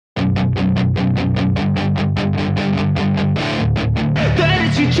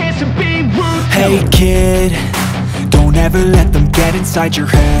Hey kid, don't ever let them get inside your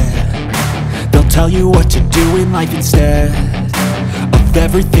head. They'll tell you what to do in life instead of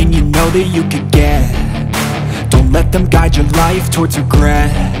everything you know that you could get. Don't let them guide your life towards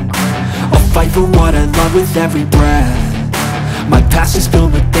regret. I'll fight for what I love with every breath. My past is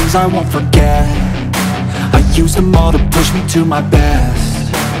filled with things I won't forget. I used them all to push me to my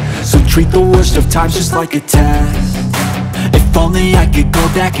best. So treat the worst of times just like a test. If only I could go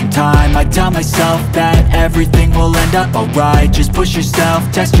back in time, I'd tell myself that everything will end up alright. Just push yourself,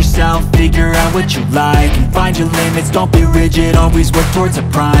 test yourself, figure out what you like, and find your limits, don't be rigid, always work towards a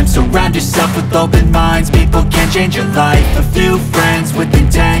prime. Surround yourself with open minds, people can change your life. A few friends with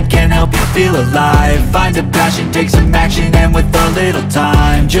intent can help you feel alive. Find a passion, take some action, and with a little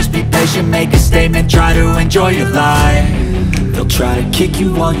time, just be patient, make a statement, try to enjoy your life. They'll try to kick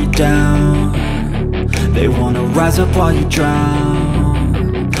you while you're down. They wanna rise up while you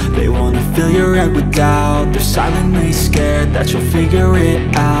drown. They wanna fill your head with doubt. They're silently scared that you'll figure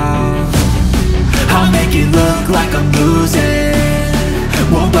it out. I'll make it look like I'm losing,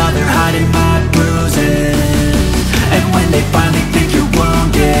 won't bother hiding my bruises. And when they finally think you're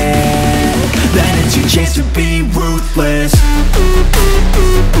wounded, then it's your chance to be ruthless.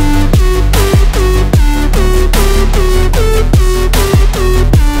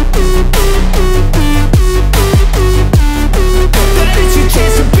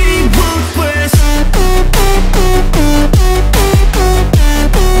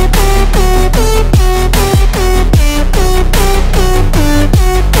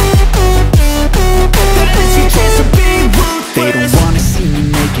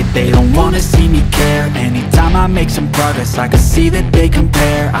 I make some progress, I can see that they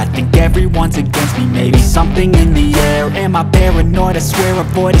compare. I think everyone's against me, maybe something in the air. Am I paranoid? I swear a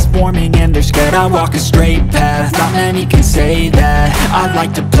void is forming and they're scared. I walk a straight path, not many can say that. I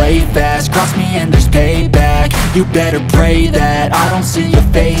like to play fast, cross me and there's payback. You better pray that I don't see your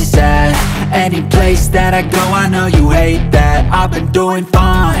face at any place that I go. I know you hate that. I've been doing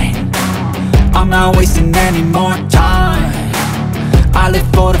fine, I'm not wasting any more time. I live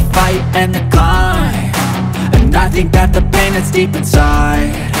for the fight and the climb, and I think that the pain that's deep inside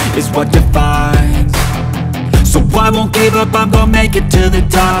is what defines. So I won't give up, I'm gonna make it to the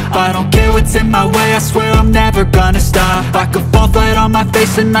top. I don't care what's in my way, I swear I'm never gonna stop. I could fall flat on my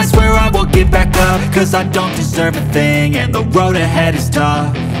face and I swear I will get back up, cause I don't deserve a thing and the road ahead is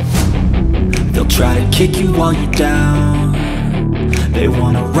tough. They'll try to kick you while you're down. They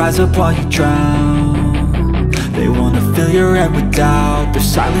wanna rise up while you drown. They wanna fill your head with doubt. They're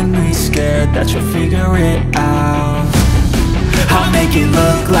silently scared that you'll figure it out. I'll make it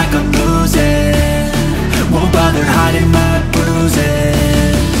look like I'm losing, won't bother hiding my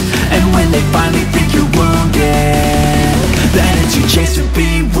bruises. And when they finally think you're wounded, then it's your chance to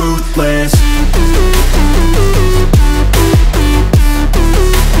be ruthless.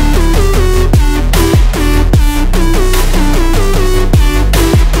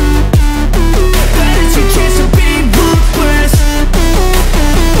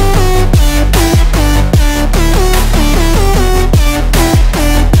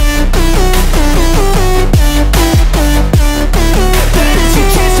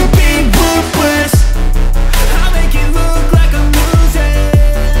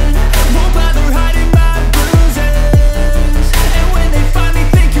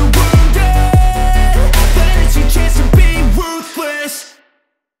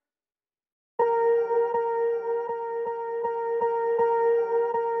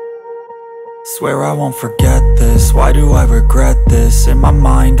 Swear I won't forget this, why do I regret this? In my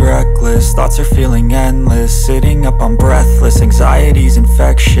mind reckless, thoughts are feeling endless. Sitting up I'm breathless, anxiety's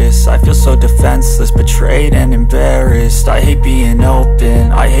infectious. I feel so defenseless, betrayed and embarrassed. I hate being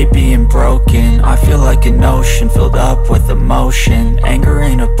open, I hate being broken. I feel like an ocean filled up with emotion. Anger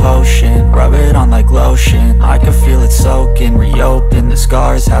ain't a potion, rub it on like lotion. I can feel it soaking, reopen, the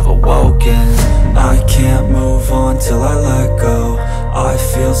scars have awoken. I can't move on till I let go. I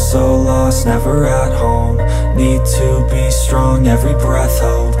feel so lost, never at home. Need to be strong, every breath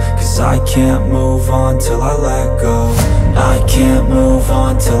hold. Cause I can't move on till I let go. I can't move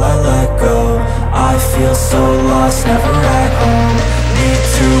on till I let go. I feel so lost, never at home. Need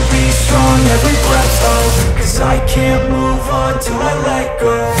to be strong, every breath hold. Cause I can't move on till I let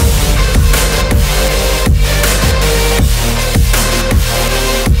go.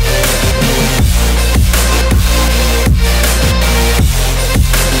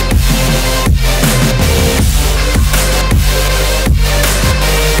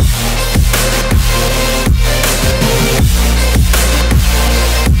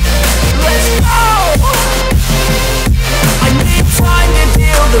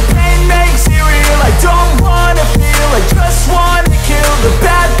 The pain makes it real.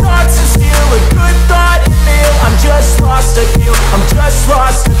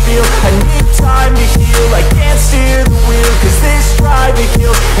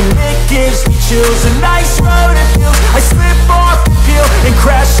 chills, a nice road it feels. I slip off the peel and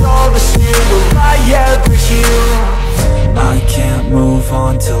crash all the steel. Will I ever heal? I can't move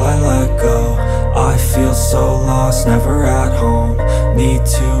on till I let go. I feel so lost, never at home. Need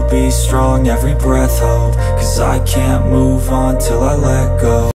to be strong, every breath hold. Cause I can't move on till I let go.